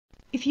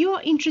If you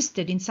are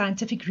interested in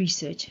scientific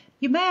research,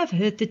 you may have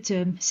heard the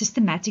term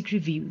systematic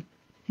review.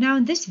 Now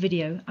in this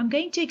video, I'm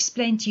going to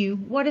explain to you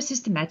what a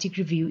systematic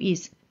review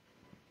is.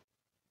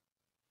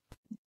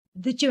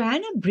 The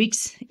Johanna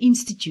Briggs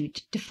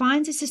Institute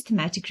defines a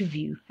systematic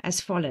review as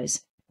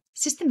follows.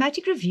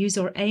 Systematic reviews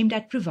are aimed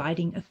at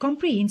providing a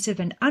comprehensive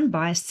and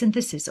unbiased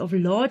synthesis of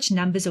large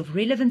numbers of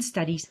relevant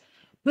studies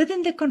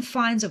within the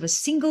confines of a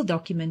single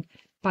document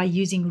by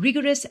using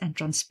rigorous and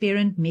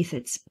transparent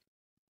methods.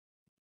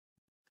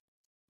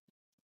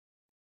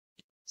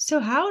 So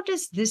how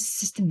does this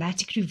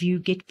systematic review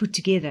get put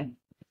together?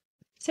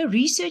 So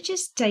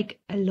researchers take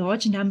a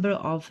large number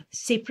of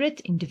separate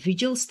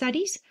individual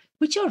studies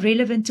which are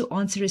relevant to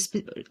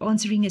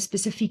answering a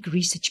specific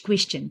research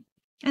question.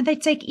 And they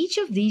take each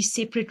of these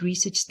separate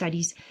research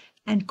studies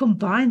and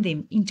combine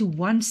them into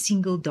one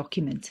single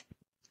document.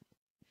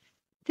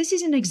 This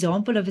is an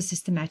example of a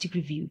systematic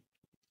review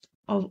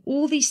of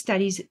all these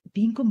studies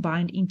being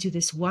combined into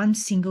this one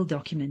single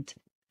document.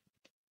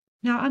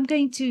 Now I'm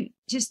going to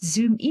just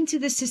zoom into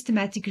the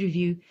systematic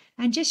review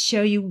and just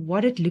show you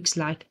what it looks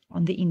like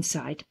on the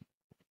inside.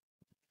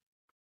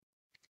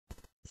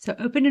 So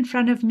open in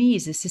front of me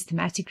is a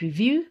systematic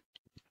review,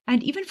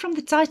 and even from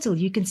the title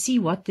you can see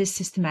what this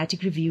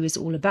systematic review is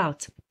all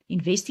about: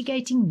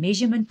 investigating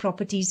measurement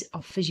properties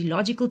of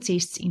physiological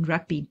tests in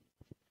rugby.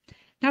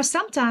 Now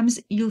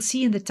sometimes you'll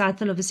see in the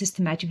title of a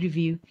systematic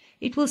review,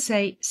 it will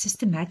say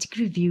systematic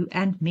review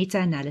and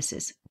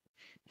meta-analysis.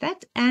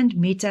 That and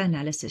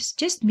meta-analysis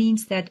just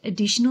means that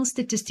additional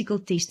statistical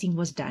testing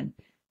was done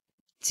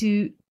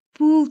to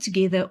pool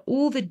together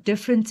all the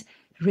different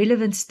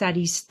relevant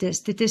studies,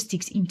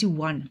 statistics into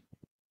one.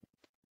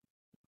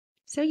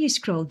 So you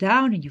scroll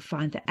down and you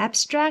find the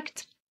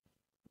abstract.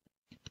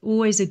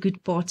 Always a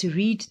good part to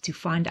read to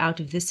find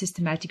out if this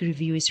systematic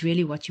review is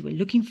really what you were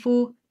looking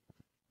for.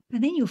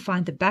 And then you'll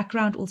find the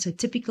background, also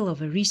typical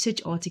of a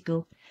research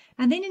article.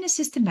 And then in a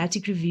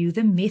systematic review,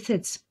 the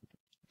methods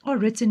are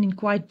written in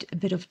quite a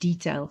bit of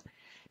detail,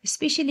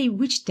 especially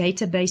which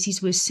databases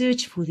were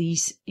searched for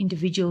these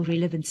individual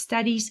relevant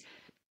studies,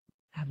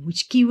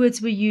 which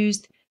keywords were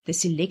used, the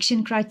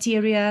selection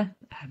criteria,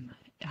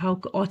 how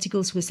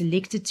articles were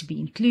selected to be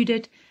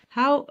included,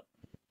 how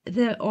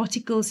the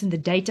articles and the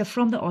data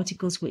from the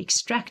articles were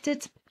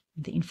extracted,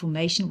 the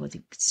information was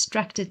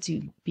extracted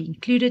to be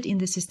included in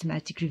the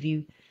systematic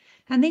review.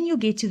 And then you'll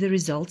get to the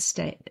results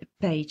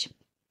page,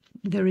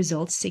 the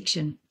results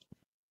section,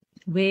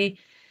 where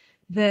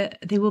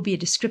there will be a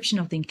description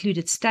of the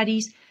included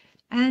studies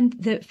and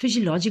the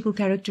physiological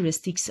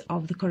characteristics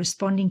of the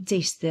corresponding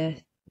test,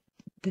 the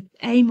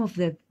aim of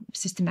the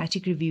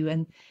systematic review,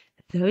 and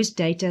those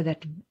data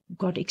that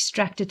got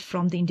extracted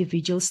from the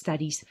individual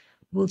studies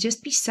will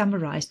just be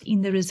summarized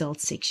in the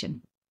results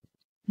section.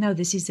 Now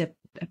this is a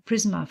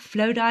Prisma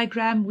flow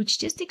diagram which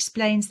just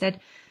explains that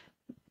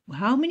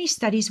how many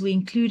studies were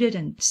included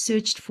and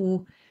searched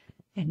for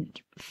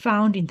and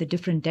found in the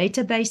different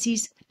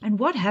databases, and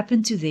what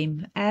happened to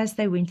them as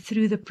they went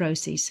through the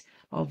process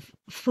of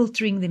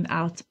filtering them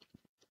out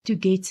to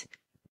get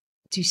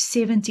to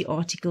 70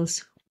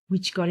 articles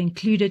which got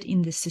included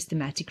in the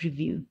systematic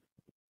review.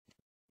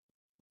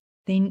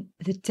 Then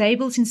the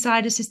tables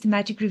inside a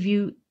systematic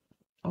review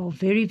are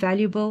very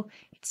valuable.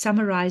 It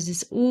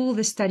summarizes all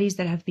the studies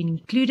that have been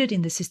included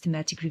in the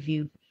systematic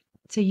review.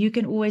 So you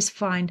can always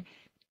find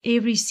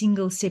every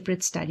single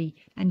separate study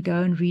and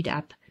go and read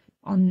up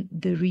on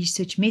the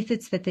research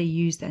methods that they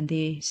used and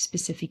their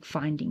specific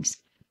findings.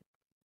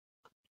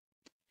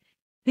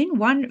 Then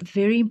one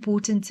very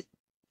important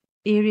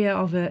area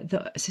of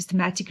the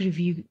systematic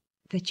review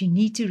that you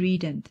need to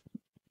read, and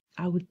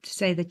I would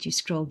say that you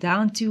scroll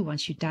down to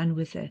once you're done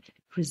with the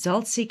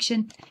results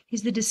section,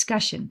 is the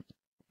discussion.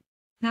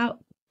 Now,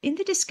 in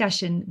the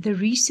discussion, the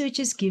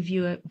researchers give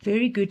you a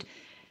very good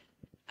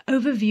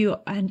overview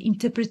and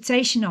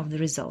interpretation of the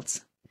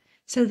results.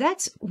 So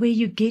that's where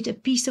you get a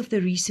piece of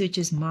the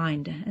researcher's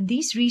mind. And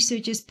these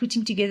researchers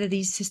putting together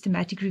these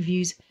systematic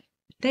reviews,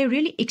 they're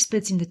really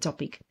experts in the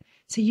topic.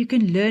 So you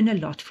can learn a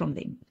lot from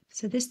them.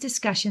 So this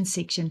discussion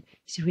section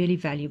is really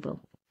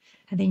valuable.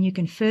 And then you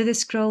can further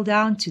scroll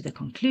down to the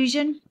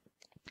conclusion,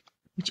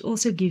 which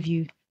also give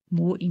you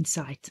more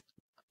insight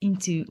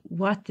into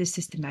what the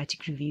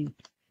systematic review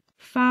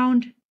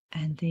found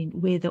and then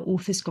where the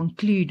authors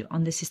conclude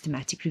on the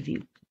systematic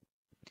review.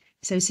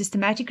 So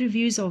systematic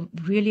reviews are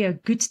really a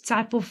good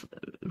type of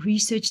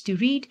research to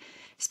read,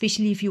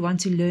 especially if you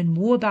want to learn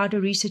more about a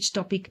research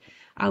topic.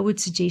 I would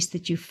suggest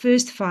that you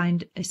first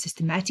find a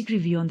systematic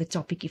review on the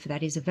topic if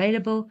that is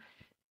available,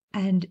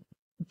 and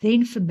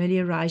then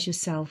familiarize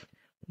yourself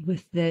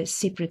with the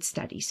separate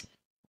studies.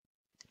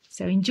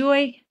 So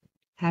enjoy,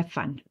 have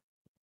fun.